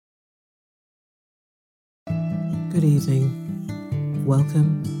Good evening.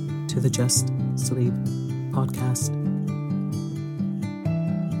 Welcome to the Just Sleep podcast.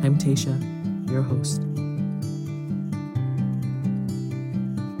 I'm Tasha, your host.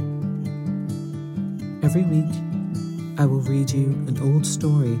 Every week, I will read you an old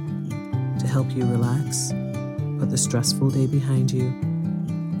story to help you relax, put the stressful day behind you,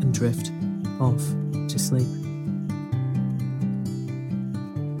 and drift off to sleep.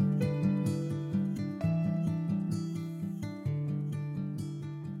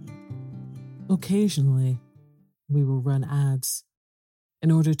 Occasionally, we will run ads in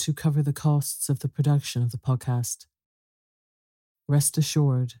order to cover the costs of the production of the podcast. Rest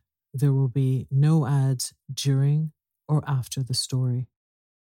assured, there will be no ads during or after the story.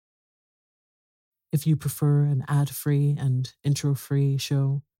 If you prefer an ad-free and intro-free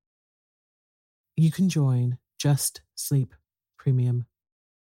show, you can join Just Sleep Premium.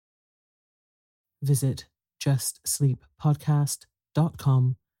 Visit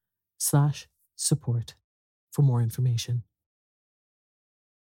justsleeppodcast.com/support for more information.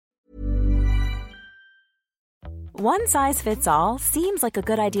 One size fits all seems like a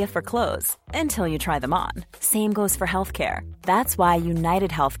good idea for clothes until you try them on. Same goes for healthcare. That's why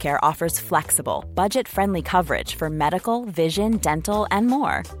United Healthcare offers flexible, budget-friendly coverage for medical, vision, dental, and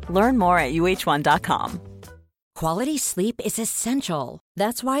more. Learn more at uh1.com. Quality sleep is essential.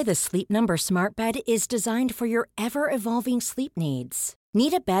 That's why the Sleep Number Smart Bed is designed for your ever-evolving sleep needs.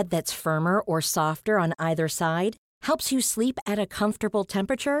 Need a bed that's firmer or softer on either side? Helps you sleep at a comfortable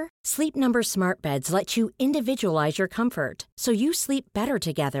temperature? Sleep Number Smart Beds let you individualize your comfort so you sleep better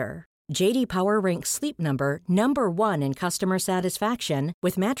together. J.D. Power ranks Sleep Number number 1 in customer satisfaction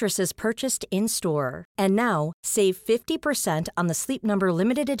with mattresses purchased in-store. And now, save 50% on the Sleep Number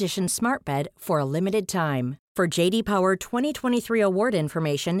Limited Edition Smart Bed for a limited time. For J.D. Power 2023 award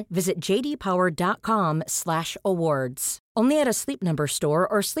information, visit jdpower.com/awards. Only at a Sleep Number store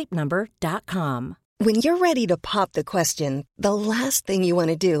or sleepnumber.com. When you're ready to pop the question, the last thing you want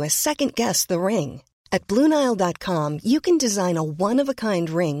to do is second-guess the ring. At BlueNile.com, you can design a one-of-a-kind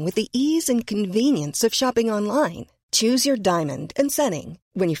ring with the ease and convenience of shopping online. Choose your diamond and setting.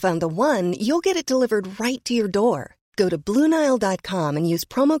 When you find the one, you'll get it delivered right to your door. Go to BlueNile.com and use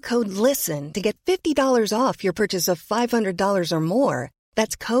promo code LISTEN to get $50 off your purchase of $500 or more.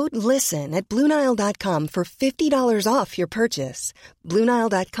 That's code LISTEN at BlueNile.com for $50 off your purchase.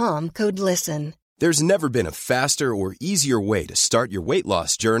 BlueNile.com, code LISTEN. There's never been a faster or easier way to start your weight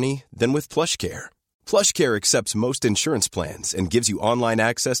loss journey than with PlushCare. PlushCare accepts most insurance plans and gives you online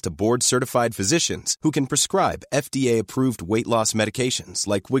access to board-certified physicians who can prescribe FDA-approved weight loss medications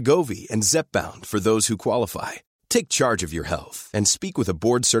like Wegovy and Zepbound for those who qualify. Take charge of your health and speak with a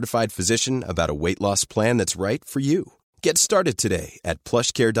board-certified physician about a weight loss plan that's right for you. Get started today at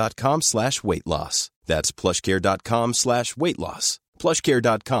plushcare.com/weight loss. That's plushcare.com/weight loss.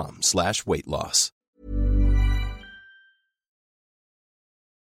 plushcare.com/weight loss.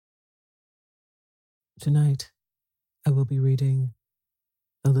 Tonight, I will be reading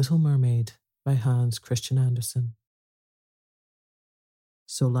The Little Mermaid by Hans Christian Andersen.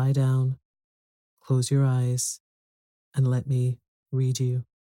 So lie down, close your eyes, and let me read you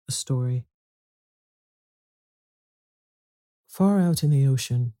a story. Far out in the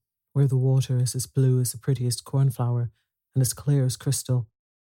ocean, where the water is as blue as the prettiest cornflower and as clear as crystal,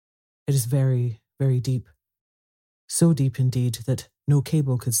 it is very, very deep. So deep indeed that no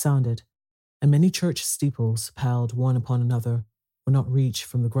cable could sound it, and many church steeples, piled one upon another, will not reach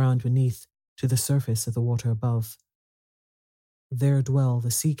from the ground beneath to the surface of the water above. There dwell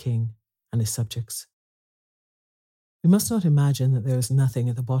the Sea King and his subjects. We must not imagine that there is nothing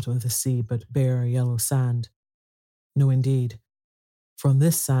at the bottom of the sea but bare yellow sand. No, indeed. For on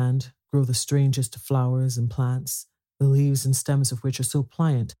this sand grow the strangest flowers and plants, the leaves and stems of which are so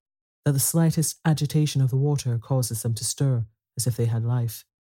pliant that the slightest agitation of the water causes them to stir as if they had life.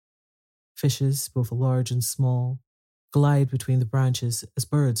 Fishes, both large and small, glide between the branches as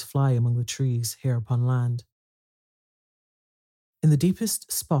birds fly among the trees here upon land. In the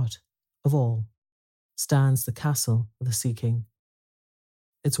deepest spot of all stands the castle of the Sea King.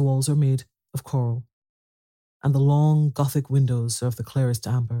 Its walls are made of coral, and the long Gothic windows are of the clearest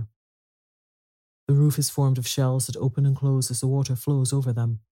amber. The roof is formed of shells that open and close as the water flows over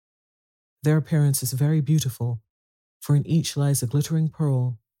them. Their appearance is very beautiful, for in each lies a glittering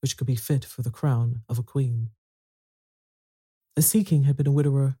pearl which could be fit for the crown of a queen. The Sea King had been a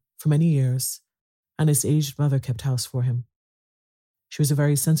widower for many years, and his aged mother kept house for him. She was a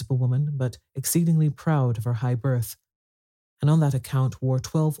very sensible woman, but exceedingly proud of her high birth, and on that account wore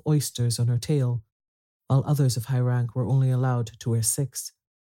 12 oysters on her tail, while others of high rank were only allowed to wear 6.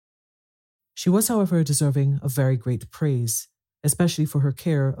 She was, however, deserving of very great praise, especially for her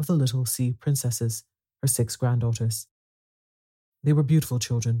care of the little sea princesses, her 6 granddaughters. They were beautiful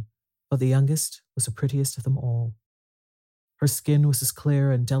children, but the youngest was the prettiest of them all. Her skin was as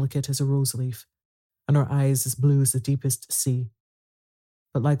clear and delicate as a rose leaf, and her eyes as blue as the deepest sea.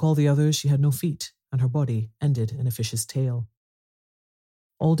 But like all the others, she had no feet, and her body ended in a fish's tail.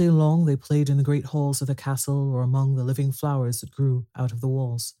 All day long they played in the great halls of the castle or among the living flowers that grew out of the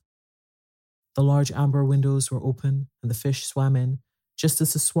walls. The large amber windows were open, and the fish swam in, just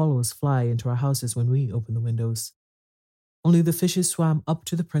as the swallows fly into our houses when we open the windows. Only the fishes swam up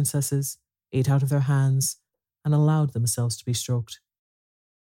to the princesses, ate out of their hands, and allowed themselves to be stroked.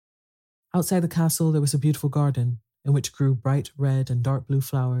 Outside the castle there was a beautiful garden, in which grew bright red and dark blue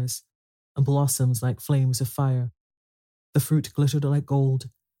flowers, and blossoms like flames of fire. The fruit glittered like gold,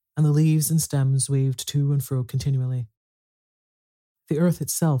 and the leaves and stems waved to and fro continually. The earth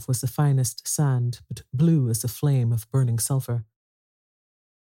itself was the finest sand, but blue as the flame of burning sulphur.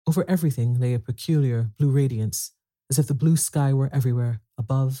 Over everything lay a peculiar blue radiance, as if the blue sky were everywhere,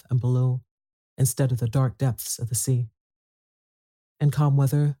 above and below, instead of the dark depths of the sea. In calm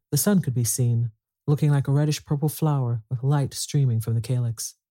weather, the sun could be seen, looking like a reddish-purple flower with light streaming from the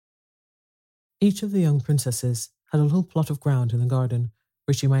calyx. Each of the young princesses had a little plot of ground in the garden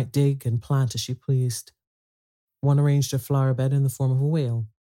where she might dig and plant as she pleased. One arranged her flower bed in the form of a whale.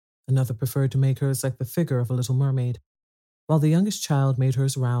 Another preferred to make hers like the figure of a little mermaid, while the youngest child made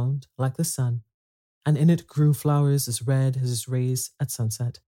hers round, like the sun, and in it grew flowers as red as its rays at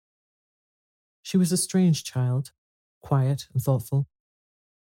sunset. She was a strange child, quiet and thoughtful.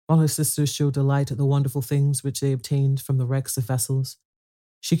 While her sisters showed delight at the wonderful things which they obtained from the wrecks of vessels,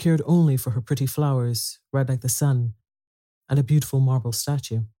 she cared only for her pretty flowers, red like the sun, and a beautiful marble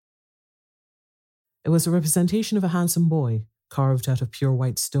statue. It was a representation of a handsome boy, carved out of pure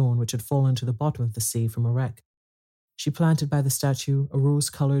white stone which had fallen to the bottom of the sea from a wreck. She planted by the statue a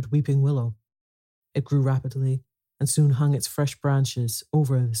rose-coloured weeping willow. It grew rapidly, and soon hung its fresh branches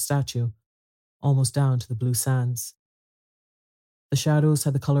over the statue, almost down to the blue sands. The shadows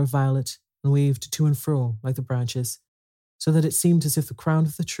had the colour of violet and waved to and fro like the branches, so that it seemed as if the crown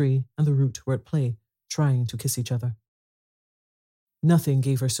of the tree and the root were at play, trying to kiss each other. Nothing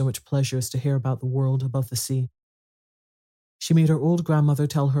gave her so much pleasure as to hear about the world above the sea. She made her old grandmother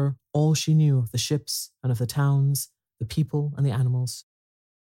tell her all she knew of the ships and of the towns, the people and the animals.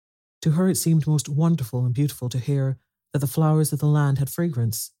 To her it seemed most wonderful and beautiful to hear that the flowers of the land had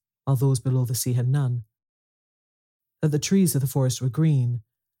fragrance, while those below the sea had none. That the trees of the forest were green,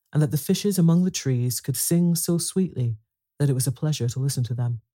 and that the fishes among the trees could sing so sweetly that it was a pleasure to listen to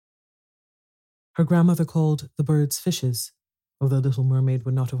them. Her grandmother called the birds fishes, although the little mermaid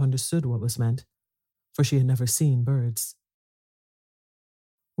would not have understood what was meant, for she had never seen birds.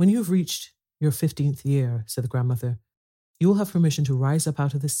 "When you have reached your 15th year," said the grandmother, "you will have permission to rise up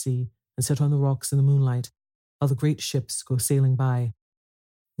out of the sea and sit on the rocks in the moonlight while the great ships go sailing by.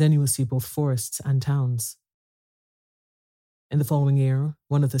 Then you will see both forests and towns." In the following year,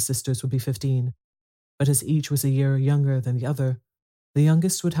 one of the sisters would be 15, but as each was a year younger than the other, the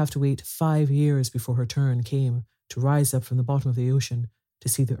youngest would have to wait 5 years before her turn came to rise up from the bottom of the ocean to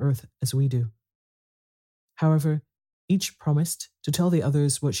see the earth as we do. However, each promised to tell the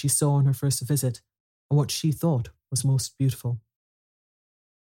others what she saw on her first visit and what she thought was most beautiful.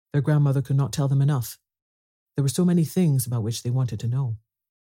 Their grandmother could not tell them enough. There were so many things about which they wanted to know.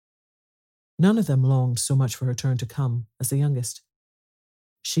 None of them longed so much for her turn to come as the youngest.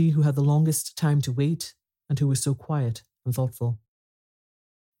 She who had the longest time to wait and who was so quiet and thoughtful.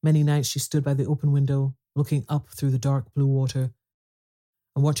 Many nights she stood by the open window, looking up through the dark blue water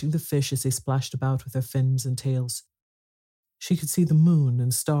and watching the fish as they splashed about with their fins and tails. She could see the moon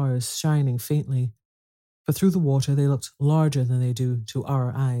and stars shining faintly, but through the water they looked larger than they do to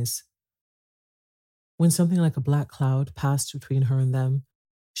our eyes. When something like a black cloud passed between her and them,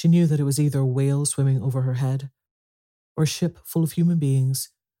 she knew that it was either a whale swimming over her head or a ship full of human beings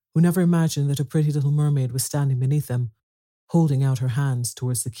who never imagined that a pretty little mermaid was standing beneath them, holding out her hands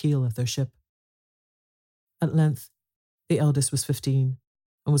towards the keel of their ship. At length, the eldest was 15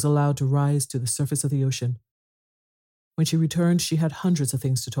 and was allowed to rise to the surface of the ocean. When she returned, she had hundreds of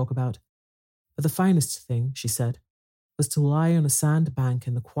things to talk about, but the finest thing, she said, was to lie on a sand bank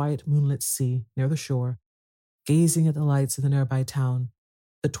in the quiet moonlit sea near the shore, gazing at the lights of the nearby town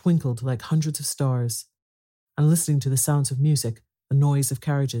that twinkled like hundreds of stars, and listening to the sounds of music, the noise of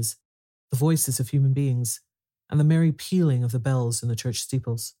carriages, the voices of human beings, and the merry pealing of the bells in the church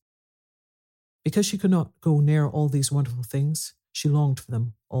steeples. Because she could not go near all these wonderful things, she longed for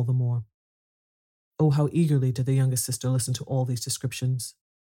them all the more. Oh, how eagerly did the youngest sister listen to all these descriptions.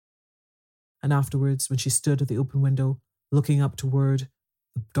 and afterwards when she stood at the open window, looking up toward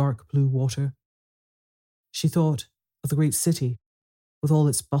the dark blue water, she thought of the great city, with all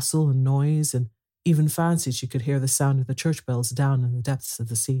its bustle and noise, and even fancied she could hear the sound of the church bells down in the depths of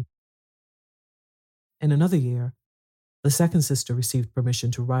the sea. In another year, the second sister received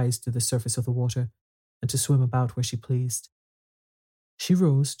permission to rise to the surface of the water and to swim about where she pleased. She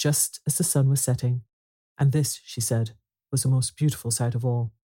rose just as the sun was setting, and this, she said, was the most beautiful sight of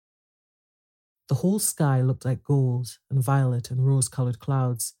all. The whole sky looked like gold and violet and rose-coloured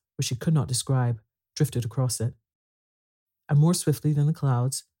clouds, which she could not describe, drifted across it. And more swiftly than the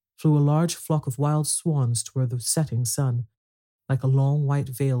clouds flew a large flock of wild swans toward the setting sun, like a long white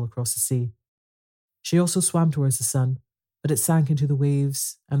veil across the sea. She also swam towards the sun, but it sank into the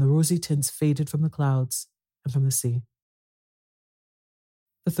waves, and the rosy tints faded from the clouds and from the sea.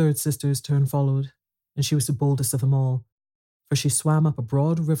 The third sister's turn followed, and she was the boldest of them all, for she swam up a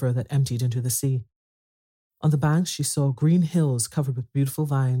broad river that emptied into the sea. On the banks she saw green hills covered with beautiful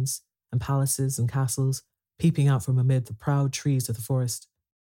vines, and palaces and castles peeping out from amid the proud trees of the forest.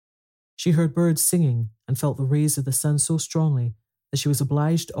 She heard birds singing and felt the rays of the sun so strongly that she was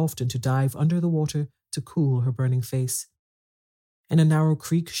obliged often to dive under the water to cool her burning face. In a narrow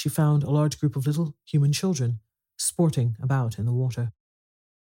creek she found a large group of little human children sporting about in the water.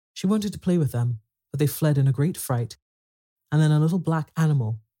 She wanted to play with them, but they fled in a great fright, and then a little black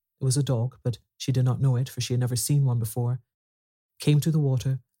animal, it was a dog, but she did not know it, for she had never seen one before, came to the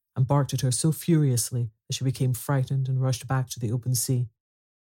water and barked at her so furiously that she became frightened and rushed back to the open sea.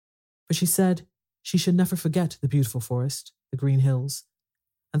 But she said she should never forget the beautiful forest, the green hills,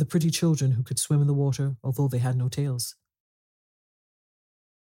 and the pretty children who could swim in the water although they had no tails.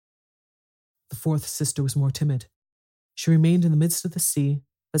 The fourth sister was more timid. She remained in the midst of the sea,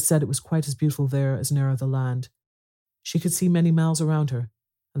 but said it was quite as beautiful there as nearer the land. She could see many miles around her,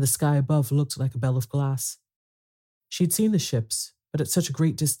 and the sky above looked like a bell of glass. She had seen the ships, but at such a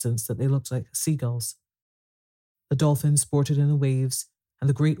great distance that they looked like seagulls. The dolphins sported in the waves, and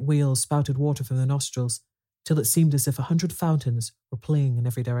the great whales spouted water from their nostrils, till it seemed as if 100 fountains were playing in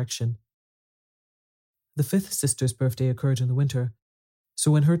every direction. The fifth sister's birthday occurred in the winter,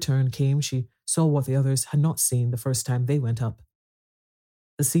 so when her turn came she saw what the others had not seen the first time they went up.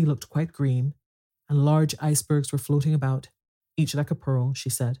 The sea looked quite green, and large icebergs were floating about, each like a pearl, she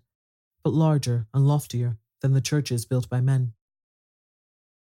said, but larger and loftier than the churches built by men.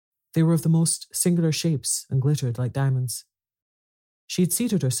 They were of the most singular shapes and glittered like diamonds. She had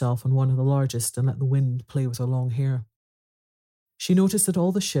seated herself on one of the largest and let the wind play with her long hair. She noticed that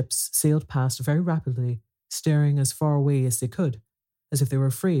all the ships sailed past very rapidly, staring as far away as they could, as if they were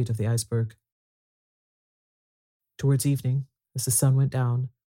afraid of the iceberg. Towards evening, as the sun went down,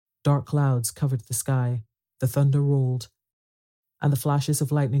 dark clouds covered the sky, the thunder rolled, and the flashes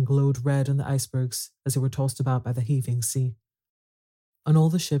of lightning glowed red on the icebergs as they were tossed about by the heaving sea. On all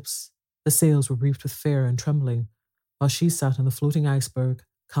the ships, the sails were reefed with fear and trembling, while she sat on the floating iceberg,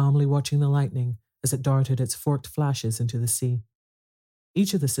 calmly watching the lightning as it darted its forked flashes into the sea.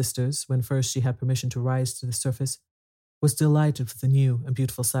 Each of the sisters, when first she had permission to rise to the surface, was delighted with the new and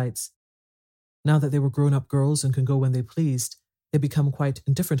beautiful sights. Now that they were grown-up girls and could go when they pleased, they had become quite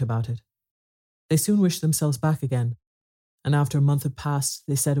indifferent about it. They soon wished themselves back again, and after a month had passed,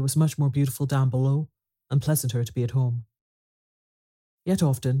 they said it was much more beautiful down below and pleasanter to be at home. Yet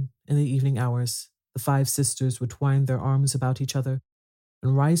often, in the evening hours, the 5 sisters would twine their arms about each other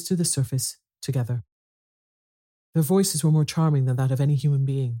and rise to the surface together. Their voices were more charming than that of any human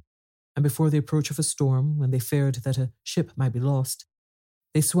being, and before the approach of a storm, when they feared that a ship might be lost,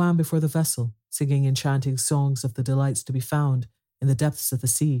 they swam before the vessel, singing enchanting songs of the delights to be found in the depths of the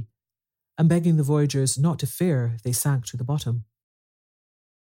sea, and begging the voyagers not to fear if they sank to the bottom.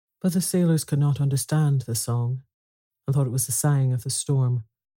 But the sailors could not understand the song, and thought it was the sighing of the storm.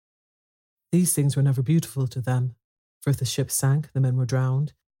 These things were never beautiful to them, for if the ship sank, the men were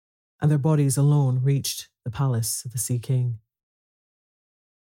drowned, and their bodies alone reached the palace of the Sea King.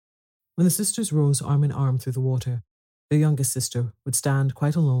 When the sisters rose arm in arm through the water, their youngest sister would stand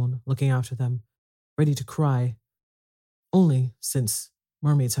quite alone, looking after them, ready to cry. Only, since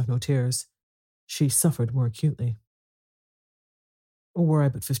mermaids have no tears, she suffered more acutely. "Oh, were I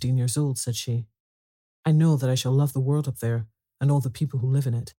but 15 years old," said she, "I know that I shall love the world up there and all the people who live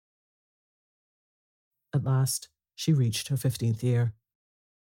in it." At last, she reached her 15th year.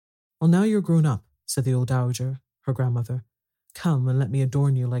 "Well, now you're grown up," said the old dowager, her grandmother. "Come and let me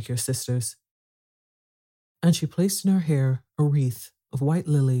adorn you like your sisters." And she placed in her hair a wreath of white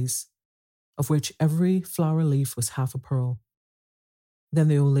lilies, of which every flower leaf was half a pearl. Then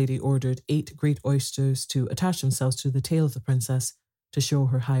the old lady ordered 8 great oysters to attach themselves to the tail of the princess to show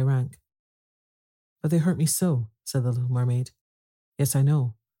her high rank. "But they hurt me so," said the little mermaid. "Yes, I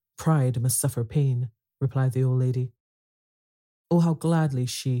know. Pride must suffer pain," replied the old lady. Oh, how gladly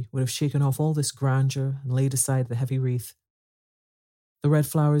she would have shaken off all this grandeur and laid aside the heavy wreath. The red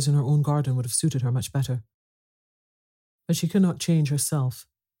flowers in her own garden would have suited her much better. But she could not change herself,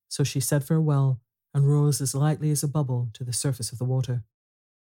 so she said farewell and rose as lightly as a bubble to the surface of the water.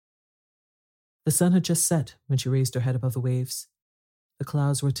 The sun had just set when she raised her head above the waves. The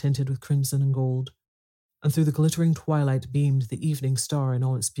clouds were tinted with crimson and gold, and through the glittering twilight beamed the evening star in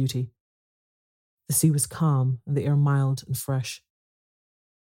all its beauty. The sea was calm and the air mild and fresh.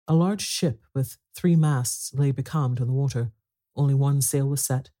 A large ship with 3 masts lay becalmed on the water. Only one sail was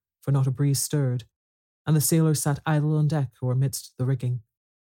set, for not a breeze stirred, and the sailors sat idle on deck or amidst the rigging.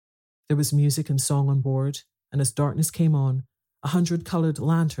 There was music and song on board, and as darkness came on, 100 coloured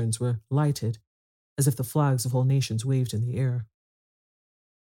lanterns were lighted, as if the flags of all nations waved in the air.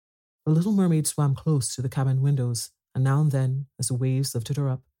 The little mermaid swam close to the cabin windows, and now and then, as the waves lifted her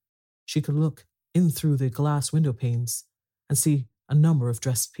up, she could look in through the glass window panes and see a number of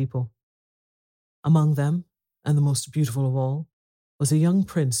dressed people. Among them, and the most beautiful of all, was a young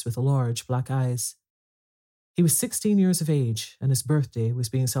prince with large black eyes. He was 16 years of age, and his birthday was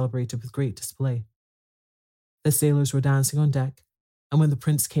being celebrated with great display. The sailors were dancing on deck, and when the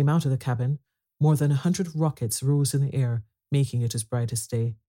prince came out of the cabin, more than 100 rockets rose in the air, making it his brightest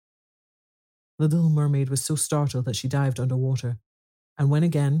day. The little mermaid was so startled that she dived under water, and when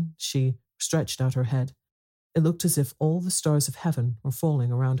again she stretched out her head, it looked as if all the stars of heaven were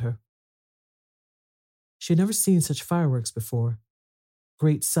falling around her. She had never seen such fireworks before.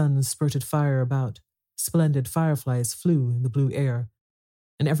 Great suns spurted fire about, splendid fireflies flew in the blue air,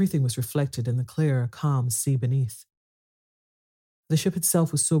 and everything was reflected in the clear, calm sea beneath. The ship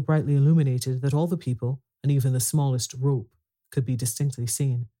itself was so brightly illuminated that all the people, and even the smallest rope, could be distinctly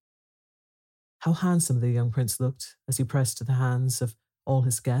seen. How handsome the young prince looked as he pressed the hands of all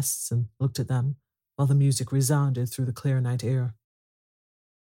his guests and looked at them, while the music resounded through the clear night air.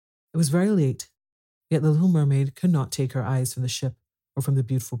 It was very late, yet the little mermaid could not take her eyes from the ship or from the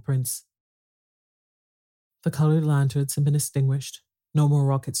beautiful prince. The coloured lanterns had been extinguished, no more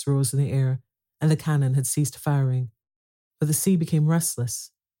rockets rose in the air, and the cannon had ceased firing, but the sea became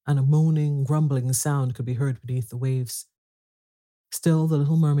restless, and a moaning, grumbling sound could be heard beneath the waves. Still, the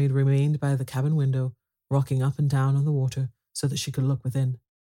little mermaid remained by the cabin window, rocking up and down on the water so that she could look within.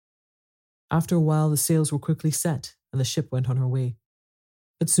 After a while, the sails were quickly set, and the ship went on her way.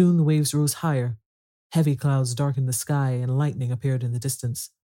 But soon the waves rose higher. Heavy clouds darkened the sky, and lightning appeared in the distance.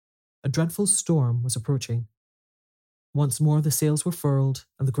 A dreadful storm was approaching. Once more the sails were furled,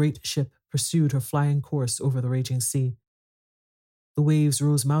 and the great ship pursued her flying course over the raging sea. The waves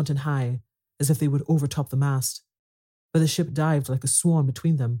rose mountain high, as if they would overtop the mast, but the ship dived like a swan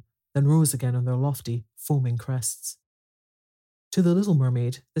between them, then rose again on their lofty, foaming crests. To the little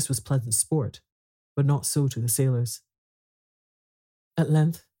mermaid, this was pleasant sport, but not so to the sailors. At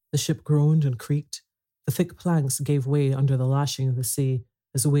length, the ship groaned and creaked. The thick planks gave way under the lashing of the sea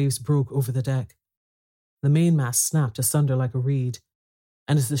as the waves broke over the deck. The mainmast snapped asunder like a reed,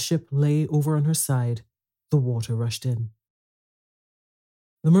 and as the ship lay over on her side, the water rushed in.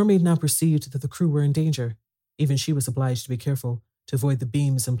 The mermaid now perceived that the crew were in danger. Even she was obliged to be careful to avoid the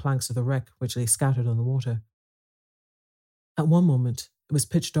beams and planks of the wreck which lay scattered on the water. At one moment, it was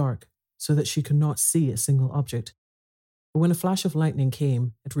pitch dark, so that she could not see a single object. But when a flash of lightning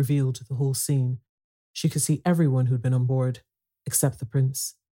came, it revealed the whole scene. She could see everyone who had been on board, except the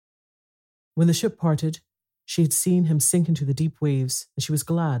prince. When the ship parted, she had seen him sink into the deep waves, and she was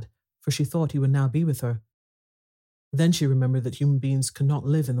glad, for she thought he would now be with her. Then she remembered that human beings could not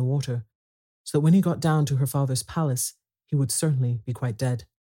live in the water, so that when he got down to her father's palace, he would certainly be quite dead.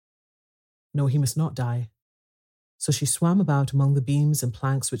 No, he must not die. So she swam about among the beams and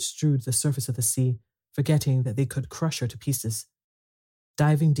planks which strewed the surface of the sea, forgetting that they could crush her to pieces.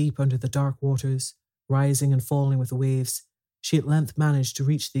 Diving deep under the dark waters, rising and falling with the waves, she at length managed to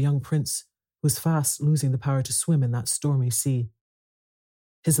reach the young prince, who was fast losing the power to swim in that stormy sea.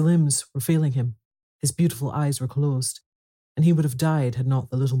 His limbs were failing him, his beautiful eyes were closed, and he would have died had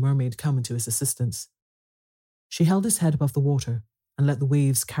not the little mermaid come to his assistance. She held his head above the water and let the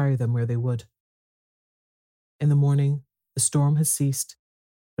waves carry them where they would. In the morning, the storm had ceased,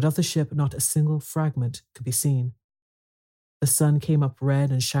 but of the ship not a single fragment could be seen. The sun came up red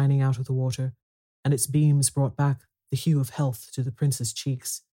and shining out of the water, and its beams brought back the hue of health to the prince's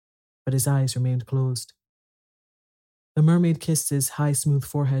cheeks, but his eyes remained closed. The mermaid kissed his high, smooth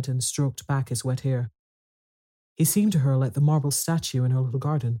forehead and stroked back his wet hair. He seemed to her like the marble statue in her little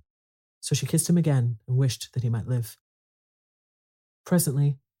garden, so she kissed him again and wished that he might live.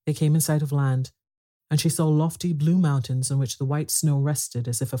 Presently, they came in sight of land, and she saw lofty blue mountains on which the white snow rested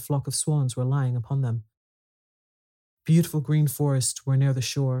as if a flock of swans were lying upon them. Beautiful green forests were near the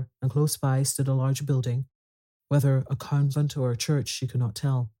shore, and close by stood a large building, whether a convent or a church she could not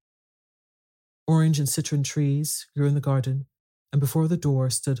tell. Orange and citron trees grew in the garden, and before the door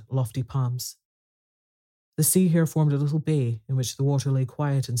stood lofty palms. The sea here formed a little bay in which the water lay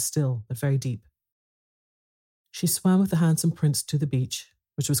quiet and still, but very deep. She swam with the handsome prince to the beach,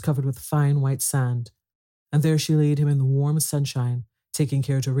 which was covered with fine white sand, and there she laid him in the warm sunshine, taking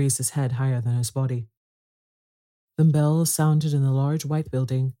care to raise his head higher than his body. Then bells sounded in the large white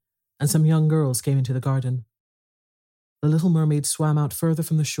building, and some young girls came into the garden. The little mermaid swam out further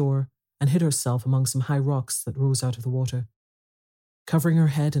from the shore and hid herself among some high rocks that rose out of the water. Covering her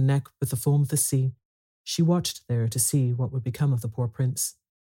head and neck with the foam of the sea, she watched there to see what would become of the poor prince.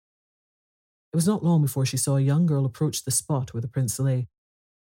 It was not long before she saw a young girl approach the spot where the prince lay.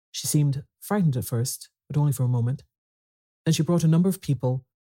 She seemed frightened at first, but only for a moment. Then she brought a number of people,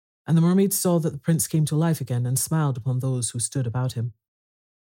 and the mermaid saw that the prince came to life again and smiled upon those who stood about him.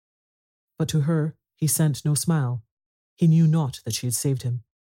 But to her he sent no smile. He knew not that she had saved him.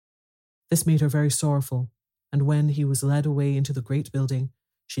 This made her very sorrowful, and when he was led away into the great building,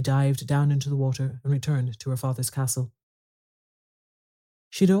 she dived down into the water and returned to her father's castle.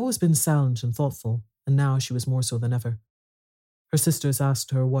 She had always been silent and thoughtful, and now she was more so than ever. Her sisters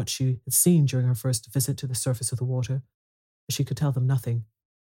asked her what she had seen during her first visit to the surface of the water, but she could tell them nothing.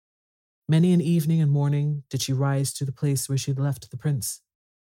 Many an evening and morning did she rise to the place where she had left the prince.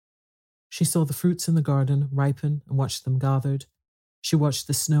 She saw the fruits in the garden ripen and watched them gathered. She watched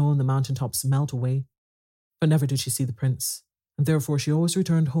the snow on the mountain tops melt away, but never did she see the prince, and therefore she always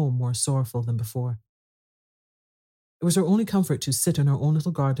returned home more sorrowful than before. It was her only comfort to sit in her own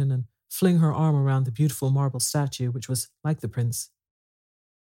little garden and fling her arm around the beautiful marble statue which was like the prince.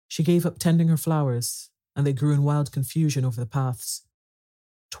 She gave up tending her flowers, and they grew in wild confusion over the paths,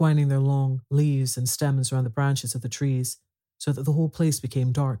 twining their long leaves and stems around the branches of the trees, so that the whole place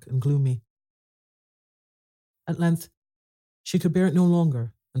became dark and gloomy. At length, she could bear it no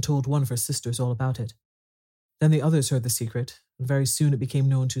longer and told one of her sisters all about it. Then the others heard the secret, and very soon it became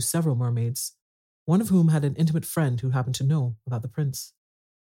known to several mermaids, one of whom had an intimate friend who happened to know about the prince.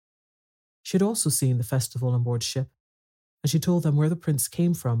 She had also seen the festival on board ship, and she told them where the prince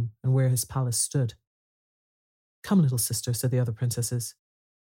came from and where his palace stood. "Come, little sister," said the other princesses.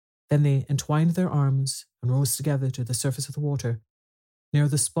 Then they entwined their arms and rose together to the surface of the water, near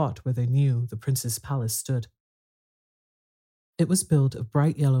the spot where they knew the prince's palace stood. It was built of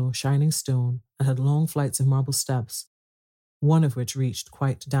bright yellow, shining stone and had long flights of marble steps, one of which reached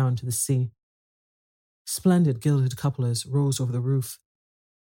quite down to the sea. Splendid gilded cupolas rose over the roof,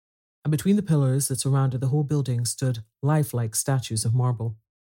 and between the pillars that surrounded the whole building stood lifelike statues of marble.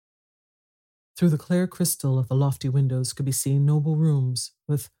 Through the clear crystal of the lofty windows could be seen noble rooms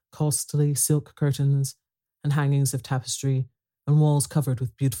with costly silk curtains and hangings of tapestry and walls covered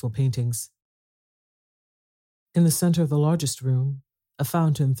with beautiful paintings. In the centre of the largest room, a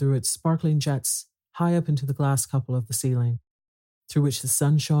fountain threw its sparkling jets high up into the glass cupola of the ceiling, through which the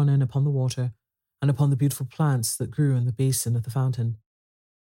sun shone in upon the water and upon the beautiful plants that grew in the basin of the fountain.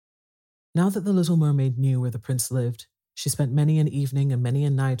 Now that the little mermaid knew where the prince lived, she spent many an evening and many a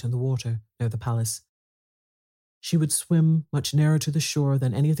night on the water near the palace. She would swim much nearer to the shore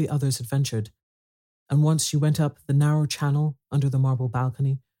than any of the others had ventured, and once she went up the narrow channel under the marble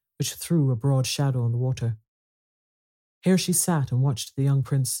balcony, which threw a broad shadow on the water. Here she sat and watched the young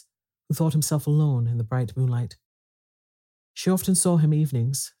prince, who thought himself alone in the bright moonlight. She often saw him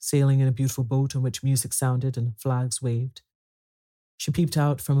evenings, sailing in a beautiful boat on which music sounded and flags waved. She peeped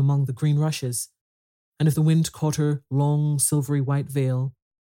out from among the green rushes, and if the wind caught her long, silvery white veil,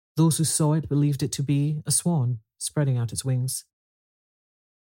 those who saw it believed it to be a swan spreading out its wings.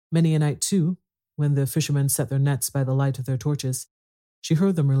 Many a night, too, when the fishermen set their nets by the light of their torches, she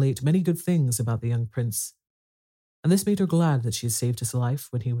heard them relate many good things about the young prince, and this made her glad that she had saved his life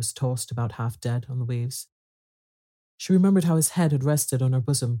when he was tossed about half dead on the waves. She remembered how his head had rested on her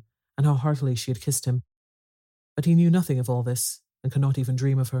bosom and how heartily she had kissed him, but he knew nothing of all this and could not even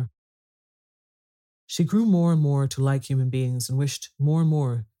dream of her. She grew more and more to like human beings and wished more and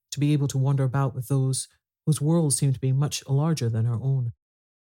more to be able to wander about with those whose worlds seemed to be much larger than her own.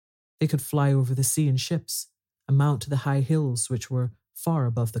 They could fly over the sea in ships and mount to the high hills which were far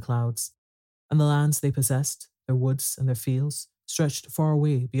above the clouds, and the lands they possessed, their woods and their fields, stretched far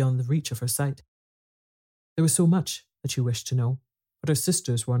away beyond the reach of her sight. There was so much that she wished to know, but her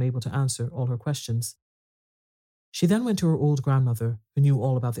sisters were unable to answer all her questions. She then went to her old grandmother, who knew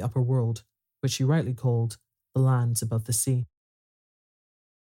all about the upper world, which she rightly called the lands above the sea.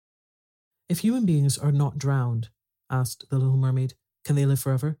 If human beings are not drowned, asked the little mermaid, can they live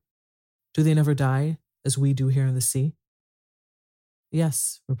forever? Do they never die, as we do here in the sea?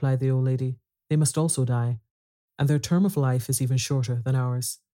 Yes, replied the old lady, they must also die, and their term of life is even shorter than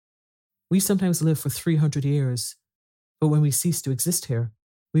ours. We sometimes live for 300 years, but when we cease to exist here,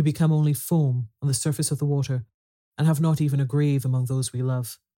 we become only foam on the surface of the water and have not even a grave among those we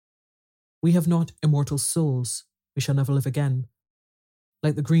love. We have not immortal souls, we shall never live again.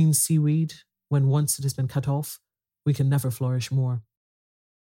 Like the green seaweed, when once it has been cut off, we can never flourish more.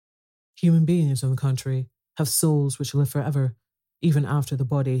 Human beings, on the contrary, have souls which live forever, even after the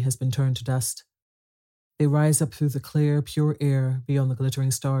body has been turned to dust. They rise up through the clear, pure air beyond the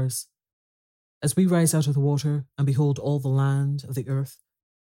glittering stars. As we rise out of the water and behold all the land of the earth,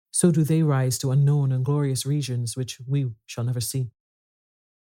 so do they rise to unknown and glorious regions which we shall never see.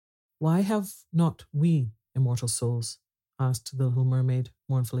 Why have not we immortal souls? Asked the little mermaid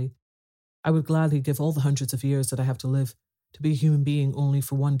mournfully. I would gladly give all the hundreds of years that I have to live to be a human being only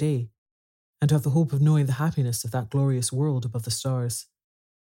for one day, and to have the hope of knowing the happiness of that glorious world above the stars.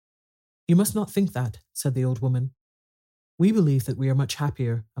 You must not think that, said the old woman. We believe that we are much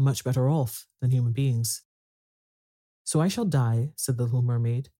happier and much better off than human beings. So I shall die, said the little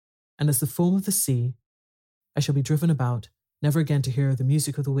mermaid, and as the foam of the sea, I shall be driven about, never again to hear the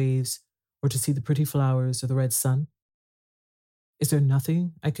music of the waves or to see the pretty flowers or the red sun. Is there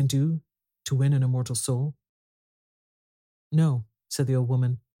nothing I can do to win an immortal soul? No, said the old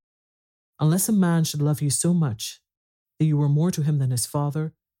woman, unless a man should love you so much that you were more to him than his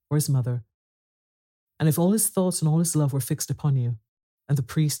father or his mother, and if all his thoughts and all his love were fixed upon you, and the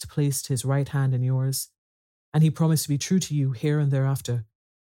priest placed his right hand in yours, and he promised to be true to you here and thereafter,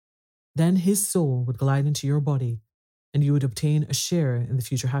 then his soul would glide into your body, and you would obtain a share in the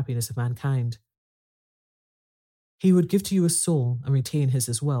future happiness of mankind. He would give to you a soul and retain his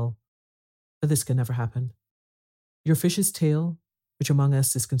as well, but this can never happen. Your fish's tail, which among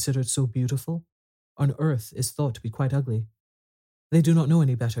us is considered so beautiful, on earth is thought to be quite ugly. They do not know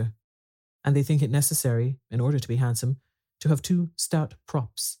any better, and they think it necessary, in order to be handsome, to have 2 stout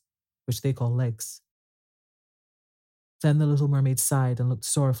props, which they call legs. Then the little mermaid sighed and looked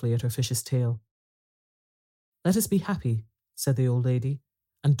sorrowfully at her fish's tail. Let us be happy, said the old lady,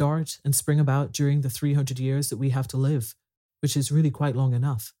 and dart and spring about during the 300 years that we have to live, which is really quite long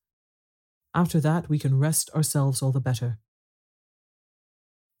enough. After that, we can rest ourselves all the better.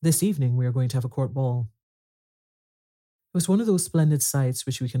 This evening we are going to have a court ball. It was one of those splendid sights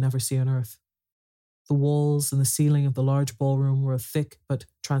which we can never see on earth. The walls and the ceiling of the large ballroom were of thick but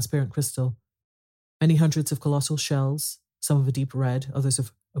transparent crystal. Many hundreds of colossal shells, some of a deep red, others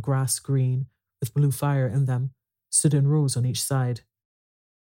of a grass green, with blue fire in them, stood in rows on each side.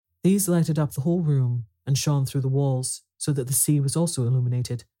 These lighted up the whole room and shone through the walls, so that the sea was also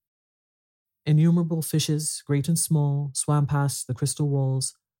illuminated. Innumerable fishes, great and small, swam past the crystal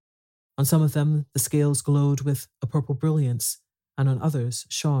walls. On some of them the scales glowed with a purple brilliance, and on others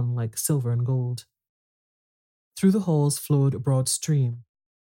shone like silver and gold. Through the halls flowed a broad stream,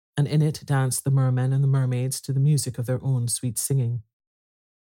 and in it danced the mermen and the mermaids to the music of their own sweet singing.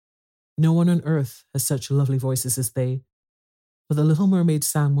 No one on earth has such lovely voices as they, but the little mermaid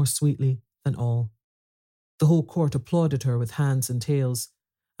sang more sweetly than all. The whole court applauded her with hands and tails,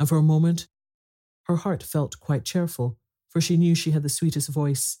 and for a moment her heart felt quite cheerful, for she knew she had the sweetest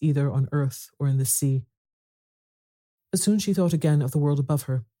voice either on earth or in the sea. But soon she thought again of the world above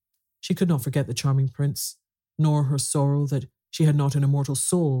her. She could not forget the charming prince, nor her sorrow that she had not an immortal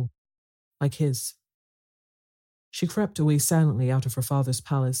soul like his. She crept away silently out of her father's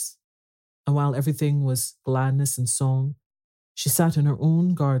palace, and while everything was gladness and song, she sat in her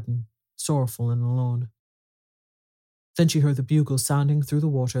own garden, sorrowful and alone. Then she heard the bugle sounding through the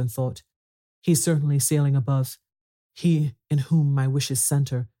water and thought, he is certainly sailing above, he in whom my wishes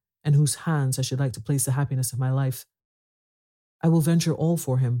centre, and whose hands I should like to place the happiness of my life. I will venture all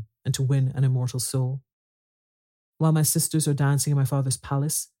for him and to win an immortal soul. While my sisters are dancing in my father's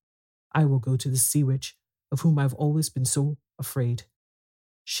palace, I will go to the sea witch, of whom I have always been so afraid.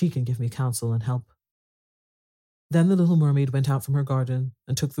 She can give me counsel and help. Then the little mermaid went out from her garden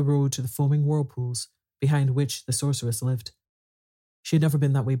and took the road to the foaming whirlpools behind which the sorceress lived. She had never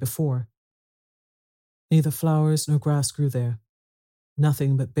been that way before. Neither flowers nor grass grew there.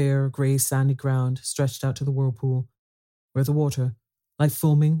 Nothing but bare, grey, sandy ground stretched out to the whirlpool, where the water, like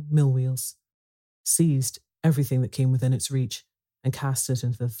foaming mill wheels, seized everything that came within its reach and cast it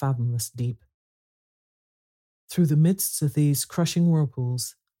into the fathomless deep. Through the midst of these crushing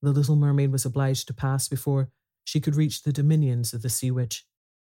whirlpools, the little mermaid was obliged to pass before she could reach the dominions of the sea witch.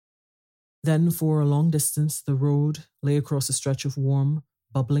 Then for a long distance the road lay across a stretch of warm,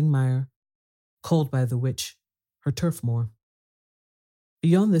 bubbling mire, called by the witch her turf moor.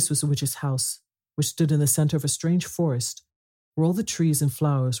 Beyond this was the witch's house, which stood in the centre of a strange forest, where all the trees and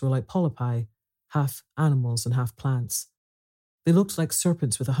flowers were like polypi, half animals and half plants. They looked like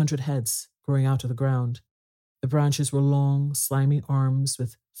serpents with 100 heads growing out of the ground. The branches were long, slimy arms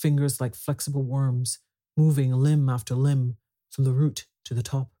with fingers like flexible worms, moving limb after limb from the root to the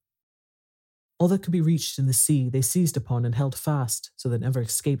top. All that could be reached in the sea they seized upon and held fast so that it never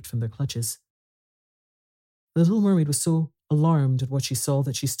escaped from their clutches. The little mermaid was so alarmed at what she saw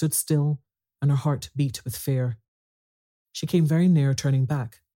that she stood still and her heart beat with fear. She came very near turning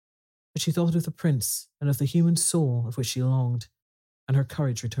back, but she thought of the prince and of the human soul of which she longed, and her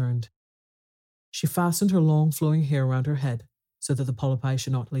courage returned. She fastened her long flowing hair around her head so that the polypi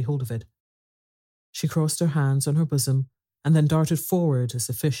should not lay hold of it. She crossed her hands on her bosom and then darted forward as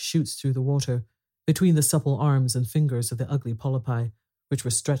a fish shoots through the water, between the supple arms and fingers of the ugly polypi, which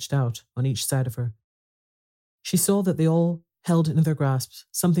were stretched out on each side of her. She saw that they all held in their grasps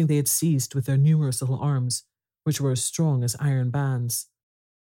something they had seized with their numerous little arms, which were as strong as iron bands.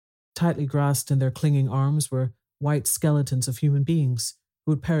 Tightly grasped in their clinging arms were white skeletons of human beings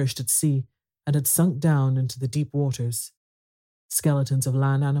who had perished at sea and had sunk down into the deep waters, skeletons of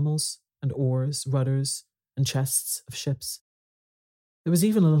land animals and oars, rudders, and chests of ships. There was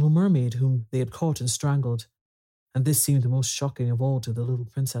even a little mermaid whom they had caught and strangled, and this seemed the most shocking of all to the little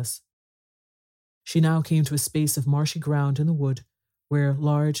princess. She now came to a space of marshy ground in the wood, where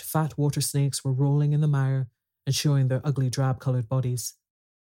large, fat water snakes were rolling in the mire and showing their ugly drab-coloured bodies.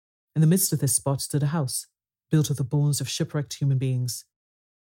 In the midst of this spot stood a house, built of the bones of shipwrecked human beings.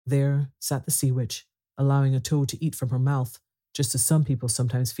 There sat the sea witch, allowing a toad to eat from her mouth, just as some people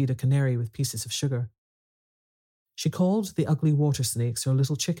sometimes feed a canary with pieces of sugar. She called the ugly water snakes her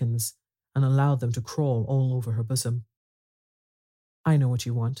little chickens and allowed them to crawl all over her bosom. "I know what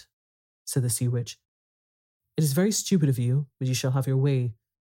you want," said the sea witch. "It is very stupid of you, but you shall have your way,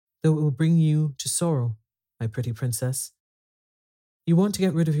 though it will bring you to sorrow, my pretty princess. You want to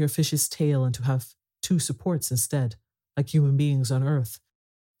get rid of your fish's tail and to have 2 supports instead, like human beings on earth,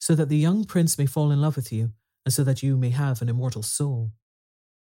 so that the young prince may fall in love with you and so that you may have an immortal soul."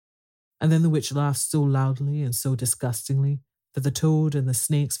 And then the witch laughed so loudly and so disgustingly that the toad and the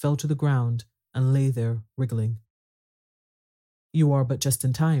snakes fell to the ground and lay there wriggling. "You are but just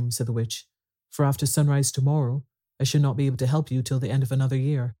in time," said the witch, "for after sunrise tomorrow I shall not be able to help you till the end of another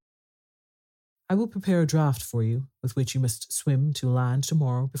year. I will prepare a draught for you, with which you must swim to land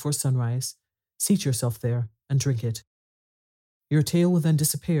tomorrow before sunrise, seat yourself there, and drink it. Your tail will then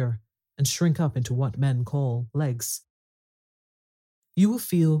disappear and shrink up into what men call legs. You will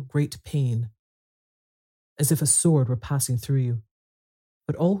feel great pain, as if a sword were passing through you,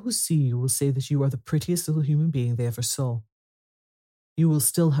 but all who see you will say that you are the prettiest little human being they ever saw. You will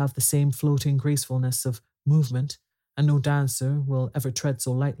still have the same floating gracefulness of movement, and no dancer will ever tread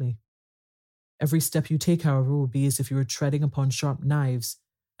so lightly. Every step you take, however, will be as if you were treading upon sharp knives,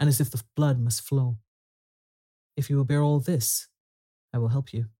 and as if the blood must flow. If you will bear all this, I will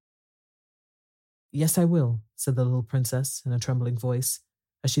help you." "Yes, I will," said the little princess in a trembling voice,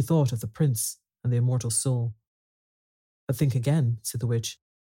 as she thought of the prince and the immortal soul. "But think again," said the witch,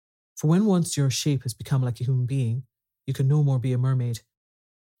 "for when once your shape has become like a human being, you can no more be a mermaid.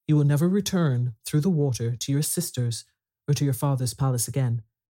 You will never return through the water to your sisters or to your father's palace again.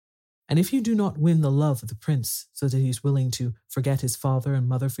 And if you do not win the love of the prince so that he is willing to forget his father and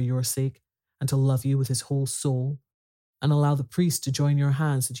mother for your sake and to love you with his whole soul, and allow the priest to join your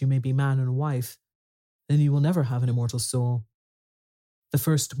hands that you may be man and wife, then you will never have an immortal soul. The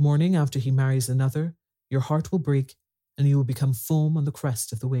first morning after he marries another, your heart will break and you will become foam on the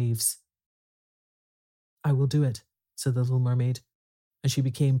crest of the waves." "I will do it," said the little mermaid, and she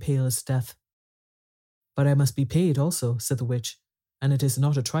became pale as death. "But I must be paid also," said the witch, "and it is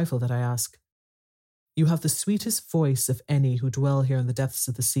not a trifle that I ask. You have the sweetest voice of any who dwell here in the depths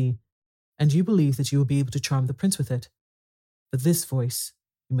of the sea, and you believe that you will be able to charm the prince with it. But this voice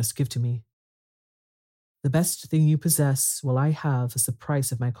you must give to me. The best thing you possess will I have as the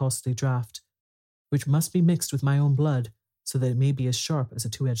price of my costly draught, which must be mixed with my own blood so that it may be as sharp as a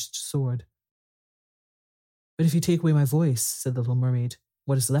 2-edged sword." "But if you take away my voice," said the little mermaid,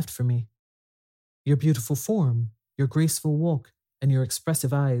 "what is left for me? Your beautiful form, your graceful walk, and your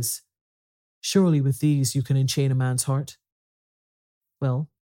expressive eyes. Surely with these you can enchain a man's heart.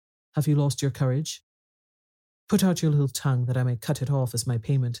 Well, have you lost your courage? Put out your little tongue that I may cut it off as my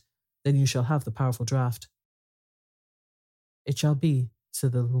payment, then you shall have the powerful draught." "It shall be,"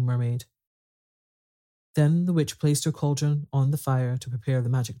 said the little mermaid. Then the witch placed her cauldron on the fire to prepare the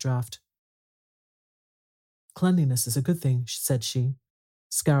magic draught. "Cleanliness is a good thing," said she,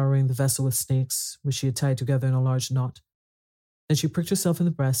 scouring the vessel with snakes, which she had tied together in a large knot. Then she pricked herself in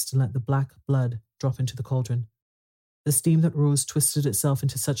the breast and let the black blood drop into the cauldron. The steam that rose twisted itself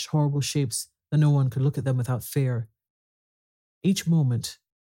into such horrible shapes that no one could look at them without fear. Each moment,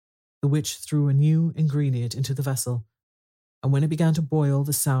 the witch threw a new ingredient into the vessel, and when it began to boil,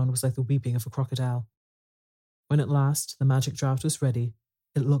 the sound was like the weeping of a crocodile. When at last the magic draught was ready,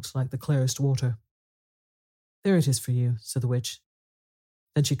 it looked like the clearest water. "There it is for you," said the witch.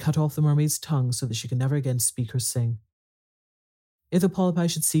 Then she cut off the mermaid's tongue so that she could never again speak or sing. "If the polypi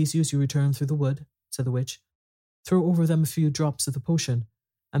should seize you as you return through the wood," said the witch, "throw over them a few drops of the potion,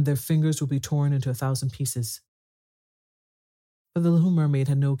 and their fingers will be torn into 1,000 pieces." But the little mermaid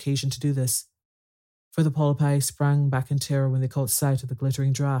had no occasion to do this, for the polypi sprang back in terror when they caught sight of the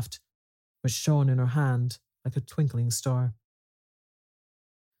glittering draught, which shone in her hand like a twinkling star.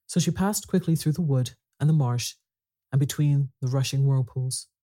 So she passed quickly through the wood and the marsh and between the rushing whirlpools.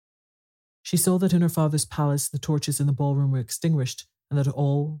 She saw that in her father's palace the torches in the ballroom were extinguished and that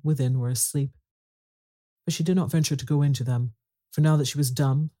all within were asleep. But she did not venture to go into them, for now that she was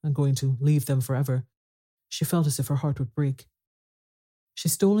dumb and going to leave them forever, she felt as if her heart would break. She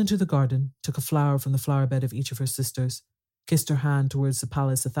stole into the garden, took a flower from the flower bed of each of her sisters, kissed her hand towards the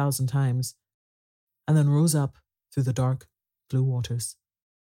palace 1,000 times, and then rose up through the dark blue waters.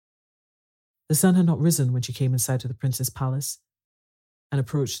 The sun had not risen when she came in sight of the prince's palace and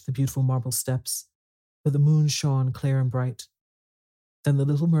approached the beautiful marble steps, but the moon shone clear and bright. Then the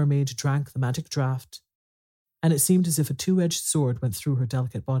little mermaid drank the magic draught, and it seemed as if a two-edged sword went through her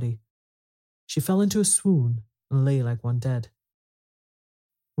delicate body. She fell into a swoon and lay like one dead.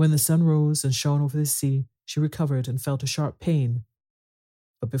 When the sun rose and shone over the sea, she recovered and felt a sharp pain,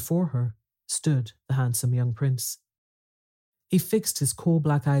 but before her stood the handsome young prince. He fixed his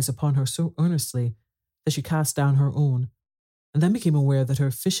coal-black eyes upon her so earnestly that she cast down her own, and then became aware that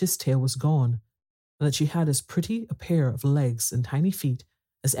her fish's tail was gone, and that she had as pretty a pair of legs and tiny feet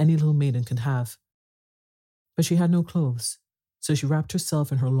as any little maiden can have. But she had no clothes, so she wrapped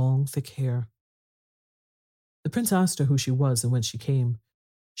herself in her long, thick hair. The prince asked her who she was and whence she came.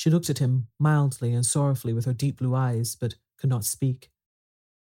 She looked at him mildly and sorrowfully with her deep blue eyes, but could not speak.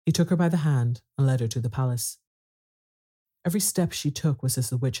 He took her by the hand and led her to the palace. Every step she took was as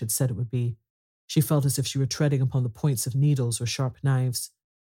the witch had said it would be. She felt as if she were treading upon the points of needles or sharp knives.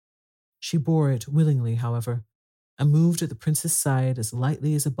 She bore it willingly, however, and moved at the prince's side as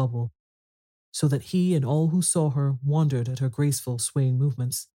lightly as a bubble, so that he and all who saw her wondered at her graceful, swaying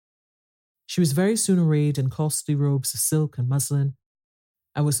movements. She was very soon arrayed in costly robes of silk and muslin,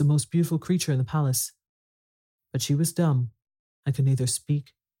 and was the most beautiful creature in the palace. But she was dumb, and could neither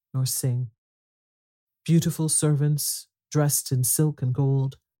speak nor sing. Beautiful servants, dressed in silk and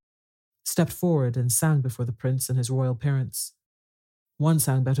gold, stepped forward and sang before the prince and his royal parents. One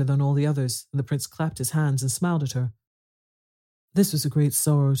sang better than all the others, and the prince clapped his hands and smiled at her. This was a great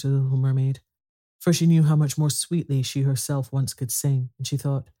sorrow to the little mermaid, for she knew how much more sweetly she herself once could sing, and she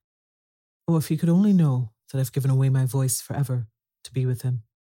thought, "Oh, if he could only know that I've given away my voice forever to be with him."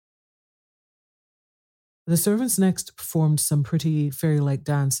 The servants next performed some pretty fairy-like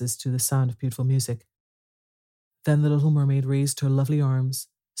dances to the sound of beautiful music. Then the little mermaid raised her lovely arms,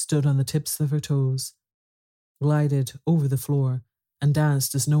 stood on the tips of her toes, glided over the floor, and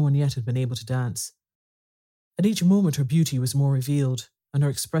danced as no one yet had been able to dance. At each moment her beauty was more revealed, and her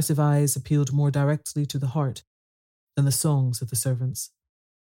expressive eyes appealed more directly to the heart than the songs of the servants.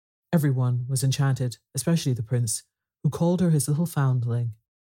 Everyone was enchanted, especially the prince, who called her his little foundling.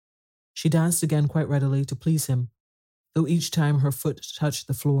 She danced again quite readily to please him, though each time her foot touched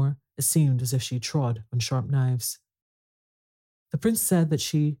the floor, it seemed as if she trod on sharp knives. The prince said that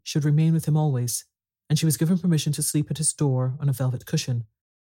she should remain with him always, and she was given permission to sleep at his door on a velvet cushion.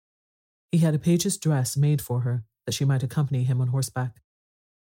 He had a page's dress made for her, that she might accompany him on horseback.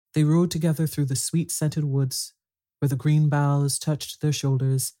 They rode together through the sweet-scented woods, where the green boughs touched their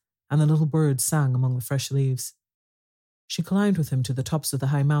shoulders, and the little birds sang among the fresh leaves. She climbed with him to the tops of the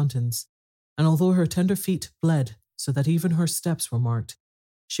high mountains, and although her tender feet bled so that even her steps were marked,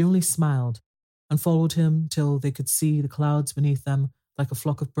 she only smiled and followed him till they could see the clouds beneath them like a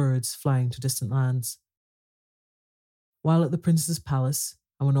flock of birds flying to distant lands. While at the prince's palace,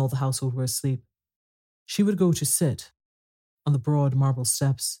 and when all the household were asleep, she would go to sit on the broad marble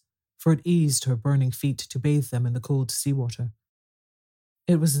steps, for it eased her burning feet to bathe them in the cold sea water.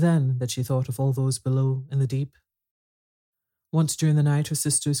 It was then that she thought of all those below in the deep. Once during the night her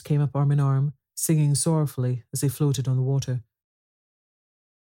sisters came up arm in arm, singing sorrowfully as they floated on the water.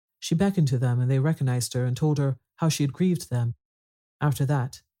 She beckoned to them, and they recognized her and told her how she had grieved them. After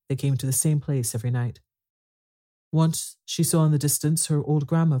that, they came to the same place every night. Once she saw in the distance her old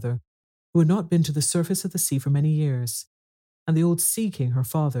grandmother, who had not been to the surface of the sea for many years, and the old sea king, her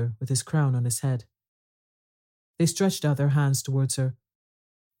father, with his crown on his head. They stretched out their hands towards her,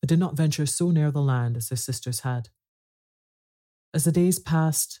 but did not venture so near the land as their sisters had. As the days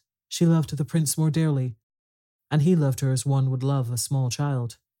passed, she loved the prince more dearly, and he loved her as one would love a small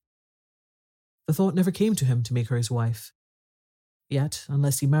child. The thought never came to him to make her his wife. Yet,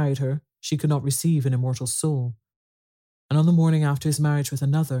 unless he married her, she could not receive an immortal soul, and on the morning after his marriage with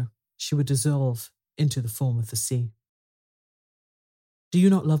another, she would dissolve into the foam of the sea. "Do you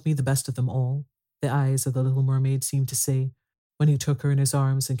not love me the best of them all?" the eyes of the little mermaid seemed to say, when he took her in his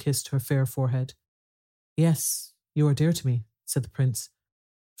arms and kissed her fair forehead. "Yes, you are dear to me," said the prince,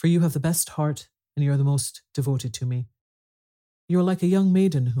 "for you have the best heart and you are the most devoted to me. You are like a young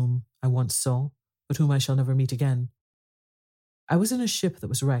maiden whom I once saw, but whom I shall never meet again. I was in a ship that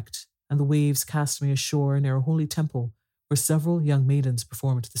was wrecked, and the waves cast me ashore near a holy temple where several young maidens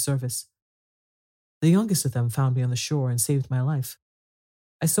performed the service. The youngest of them found me on the shore and saved my life.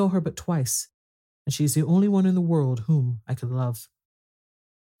 I saw her but twice, and she is the only one in the world whom I could love.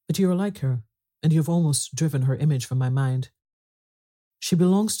 But you are like her, and you have almost driven her image from my mind. She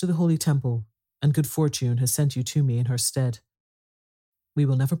belongs to the holy temple, and good fortune has sent you to me in her stead. We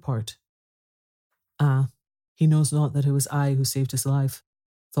will never part." "Ah, he knows not that it was I who saved his life,"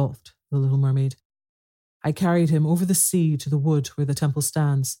 thought the little mermaid. "I carried him over the sea to the wood where the temple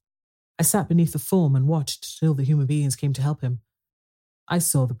stands. I sat beneath the foam and watched till the human beings came to help him. I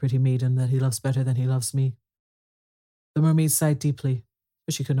saw the pretty maiden that he loves better than he loves me." The mermaid sighed deeply,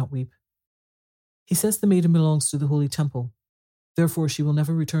 but she could not weep. "He says the maiden belongs to the holy temple, therefore she will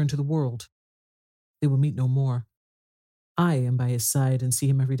never return to the world. They will meet no more. I am by his side and see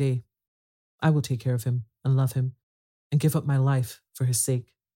him every day. I will take care of him and love him and give up my life for his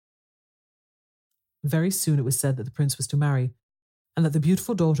sake." Very soon it was said that the prince was to marry, and that the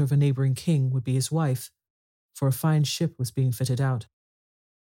beautiful daughter of a neighbouring king would be his wife, for a fine ship was being fitted out.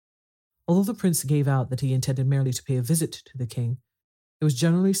 Although the prince gave out that he intended merely to pay a visit to the king, it was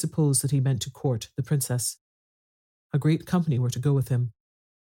generally supposed that he meant to court the princess. A great company were to go with him.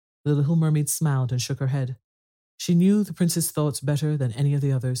 The little mermaid smiled and shook her head. She knew the prince's thoughts better than any of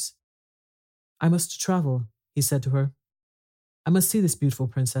the others. "I must travel," he said to her. "I must see this beautiful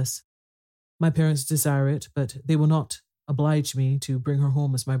princess. My parents desire it, but they will not oblige me to bring her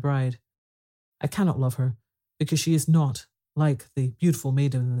home as my bride. I cannot love her, because she is not like the beautiful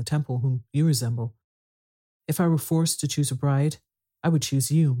maiden in the temple whom you resemble. If I were forced to choose a bride, I would choose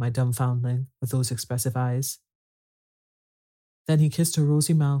you, my dumb foundling, with those expressive eyes." Then he kissed her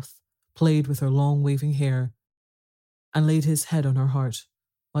rosy mouth, played with her long waving hair, and laid his head on her heart,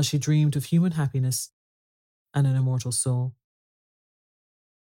 while she dreamed of human happiness and an immortal soul.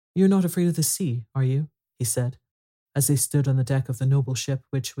 "You are not afraid of the sea, are you?" he said, as they stood on the deck of the noble ship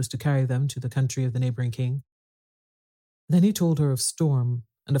which was to carry them to the country of the neighbouring king. Then he told her of storm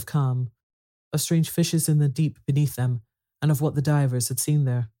and of calm, of strange fishes in the deep beneath them, and of what the divers had seen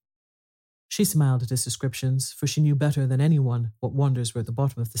there. She smiled at his descriptions, for she knew better than anyone what wonders were at the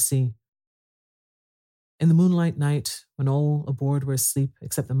bottom of the sea. In the moonlight night, when all aboard were asleep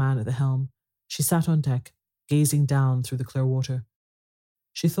except the man at the helm, she sat on deck, gazing down through the clear water.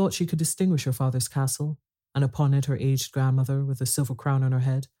 She thought she could distinguish her father's castle, and upon it her aged grandmother with a silver crown on her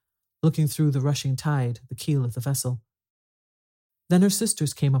head, looking through the rushing tide at the keel of the vessel. Then her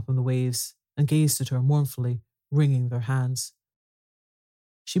sisters came up on the waves and gazed at her mournfully, wringing their hands.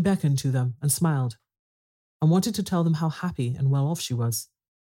 She beckoned to them and smiled, and wanted to tell them how happy and well off she was.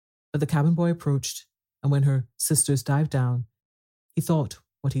 But the cabin boy approached, and when her sisters dived down, he thought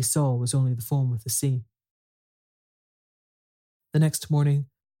what he saw was only the foam of the sea. The next morning,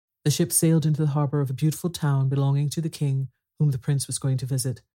 the ship sailed into the harbour of a beautiful town belonging to the king whom the prince was going to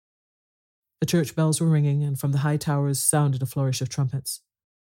visit. The church bells were ringing, and from the high towers sounded a flourish of trumpets.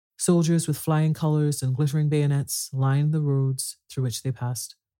 Soldiers with flying colours and glittering bayonets lined the roads through which they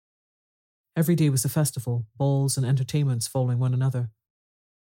passed. Every day was a festival, balls and entertainments following one another.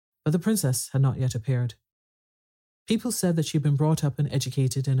 But the princess had not yet appeared. People said that she had been brought up and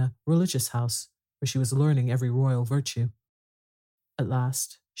educated in a religious house, where she was learning every royal virtue. At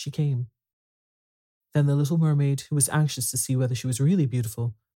last, she came. Then the little mermaid, who was anxious to see whether she was really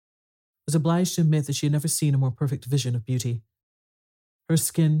beautiful, was obliged to admit that she had never seen a more perfect vision of beauty. Her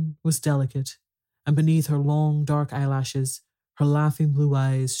skin was delicate, and beneath her long, dark eyelashes, her laughing blue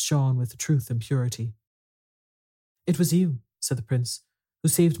eyes shone with truth and purity. "It was you," said the prince, "who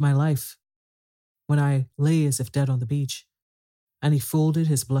saved my life when I lay as if dead on the beach," and he folded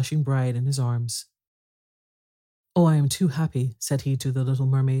his blushing bride in his arms. "Oh, I am too happy," said he to the little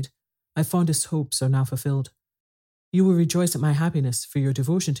mermaid. "My fondest hopes are now fulfilled. You will rejoice at my happiness, for your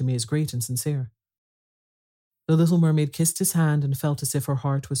devotion to me is great and sincere." The little mermaid kissed his hand and felt as if her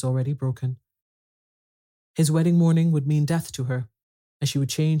heart was already broken. His wedding morning would mean death to her, and she would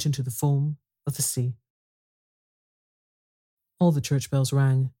change into the foam of the sea. All the church bells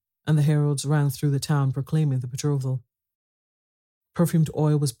rang, and the heralds rang through the town proclaiming the betrothal. Perfumed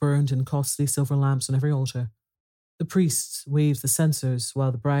oil was burned in costly silver lamps on every altar. The priests waved the censers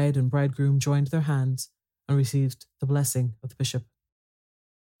while the bride and bridegroom joined their hands and received the blessing of the bishop.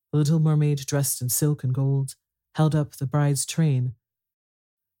 The little mermaid, dressed in silk and gold, held up the bride's train,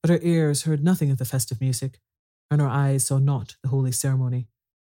 but her ears heard nothing of the festive music, and her eyes saw not the holy ceremony.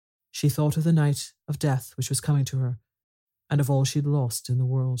 She thought of the night of death which was coming to her, and of all she had lost in the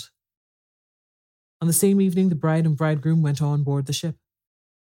world. On the same evening, the bride and bridegroom went on board the ship.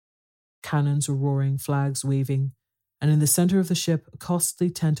 Cannons were roaring, flags waving, and in the centre of the ship a costly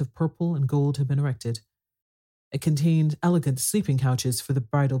tent of purple and gold had been erected. It contained elegant sleeping couches for the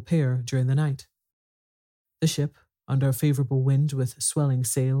bridal pair during the night. The ship, under a favourable wind with swelling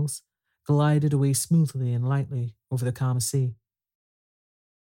sails, glided away smoothly and lightly over the calm sea.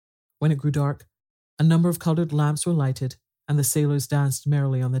 When it grew dark, a number of coloured lamps were lighted, and the sailors danced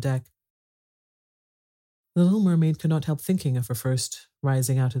merrily on the deck. The little mermaid could not help thinking of her first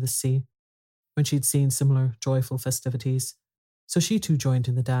rising out of the sea, when she had seen similar joyful festivities, so she too joined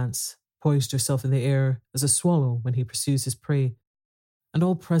in the dance, poised herself in the air as a swallow when he pursues his prey, and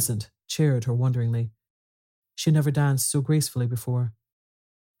all present cheered her wonderingly. She had never danced so gracefully before.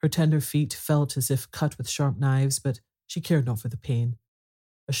 Her tender feet felt as if cut with sharp knives, but she cared not for the pain.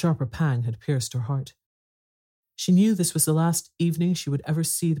 A sharper pang had pierced her heart. She knew this was the last evening she would ever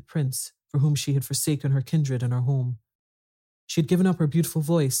see the prince for whom she had forsaken her kindred and her home. She had given up her beautiful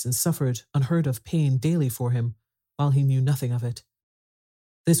voice and suffered unheard of pain daily for him, while he knew nothing of it.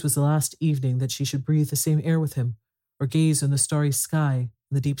 This was the last evening that she should breathe the same air with him, or gaze on the starry sky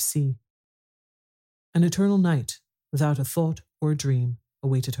and the deep sea. An eternal night, without a thought or a dream,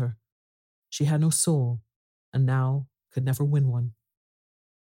 awaited her. She had no soul, and now could never win one.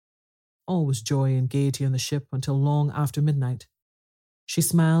 All was joy and gaiety on the ship until long after midnight. She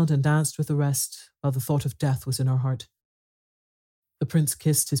smiled and danced with the rest, while the thought of death was in her heart. The prince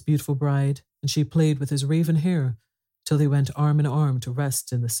kissed his beautiful bride, and she played with his raven hair till they went arm in arm to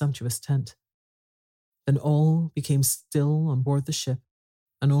rest in the sumptuous tent. Then all became still on board the ship,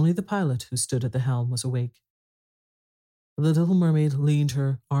 and only the pilot who stood at the helm was awake. The little mermaid leaned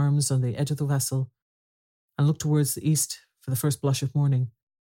her arms on the edge of the vessel and looked towards the east for the first blush of morning,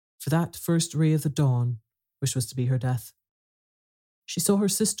 for that first ray of the dawn which was to be her death. She saw her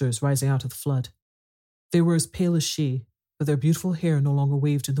sisters rising out of the flood. They were as pale as she, but their beautiful hair no longer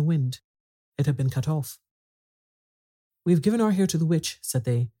waved in the wind. It had been cut off. "We have given our hair to the witch," said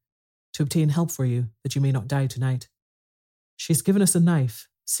they, "to obtain help for you, that you may not die tonight. She has given us a knife.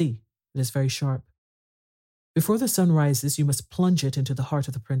 See, it is very sharp. Before the sun rises, you must plunge it into the heart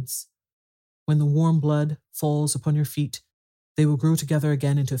of the prince. When the warm blood falls upon your feet, they will grow together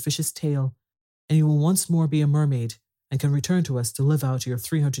again into a fish's tail, and you will once more be a mermaid and can return to us to live out your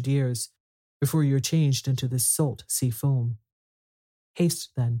 300 years before you are changed into this salt sea foam.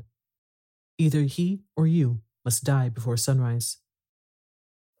 Haste, then. Either he or you must die before sunrise.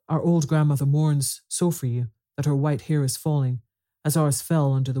 Our old grandmother mourns so for you that her white hair is falling, as ours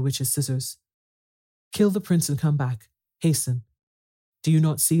fell under the witch's scissors. Kill the prince and come back. Hasten. Do you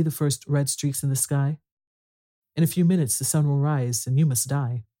not see the first red streaks in the sky? In a few minutes the sun will rise, and you must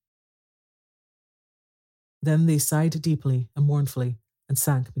die." Then they sighed deeply and mournfully and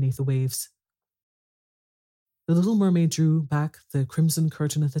sank beneath the waves. The little mermaid drew back the crimson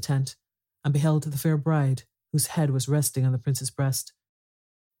curtain of the tent and beheld the fair bride, whose head was resting on the prince's breast.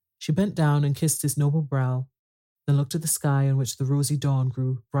 She bent down and kissed his noble brow, then looked at the sky in which the rosy dawn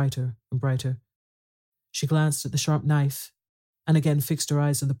grew brighter and brighter. She glanced at the sharp knife and again fixed her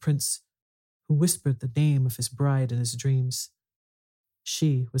eyes on the prince, who whispered the name of his bride in his dreams.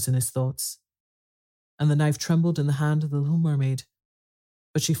 She was in his thoughts, and the knife trembled in the hand of the little mermaid,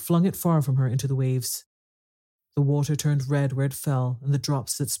 but she flung it far from her into the waves. The water turned red where it fell, and the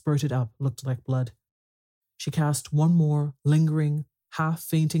drops that spurted up looked like blood. She cast one more lingering,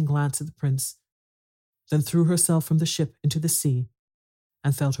 half-fainting glance at the prince, then threw herself from the ship into the sea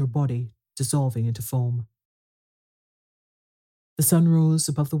and felt her body dissolving into foam. The sun rose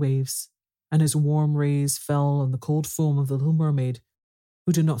above the waves, and his warm rays fell on the cold foam of the little mermaid,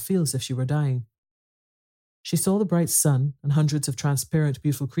 who did not feel as if she were dying. She saw the bright sun and hundreds of transparent,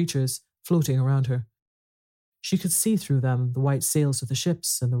 beautiful creatures floating around her. She could see through them the white sails of the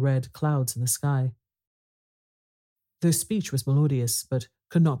ships and the red clouds in the sky. Their speech was melodious, but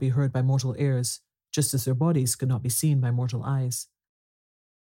could not be heard by mortal ears, just as their bodies could not be seen by mortal eyes.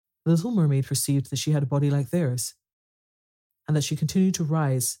 The little mermaid perceived that she had a body like theirs, and that she continued to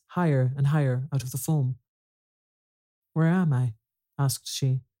rise higher and higher out of the foam. "Where am I?" asked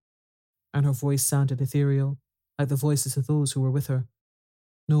she, and her voice sounded ethereal, like the voices of those who were with her.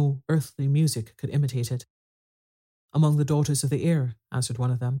 No earthly music could imitate it. "Among the daughters of the air," answered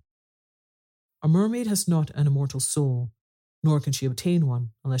one of them. "A mermaid has not an immortal soul, nor can she obtain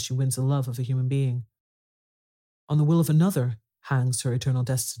one unless she wins the love of a human being. On the will of another hangs her eternal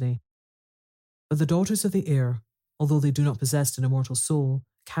destiny. But the daughters of the air, although they do not possess an immortal soul,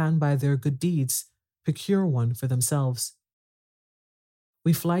 can, by their good deeds, procure one for themselves.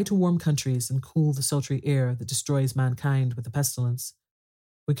 We fly to warm countries and cool the sultry air that destroys mankind with the pestilence.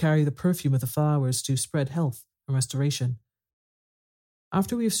 We carry the perfume of the flowers to spread health and restoration.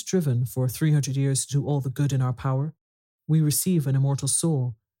 After we have striven for 300 years to do all the good in our power, we receive an immortal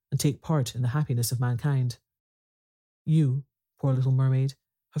soul and take part in the happiness of mankind. You, poor little mermaid,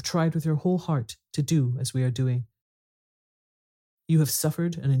 have tried with your whole heart to do as we are doing. You have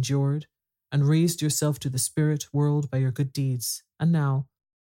suffered and endured and raised yourself to the spirit world by your good deeds, and now,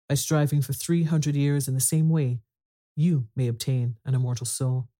 by striving for 300 years in the same way, you may obtain an immortal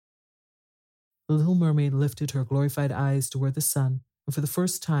soul." The little mermaid lifted her glorified eyes toward the sun, and for the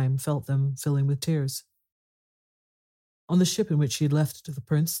first time felt them filling with tears. On the ship in which she had left the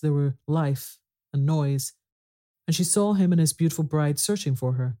prince there were life and noise, and she saw him and his beautiful bride searching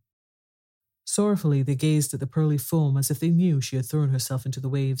for her. Sorrowfully they gazed at the pearly foam as if they knew she had thrown herself into the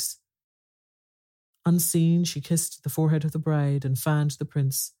waves. Unseen, she kissed the forehead of the bride and fanned the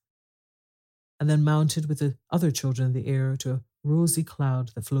prince, and then mounted with the other children of the air to a rosy cloud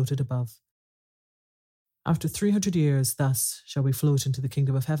that floated above. "After 300 years, thus shall we float into the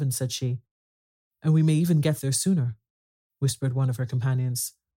kingdom of heaven," said she, "and we may even get there sooner," whispered one of her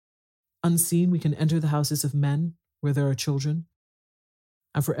companions. "Unseen, we can enter the houses of men where there are children,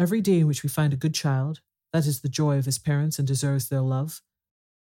 and for every day in which we find a good child, that is the joy of his parents and deserves their love,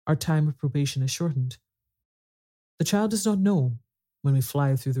 our time of probation is shortened. The child does not know, when we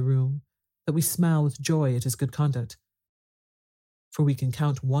fly through the room, that we smile with joy at his good conduct, for we can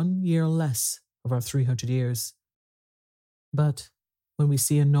count 1 year less of our 300 years. But when we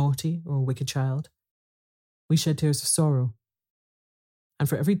see a naughty or wicked child, we shed tears of sorrow, and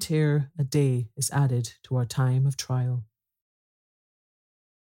for every tear a day is added to our time of trial."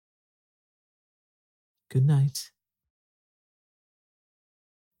 Good night.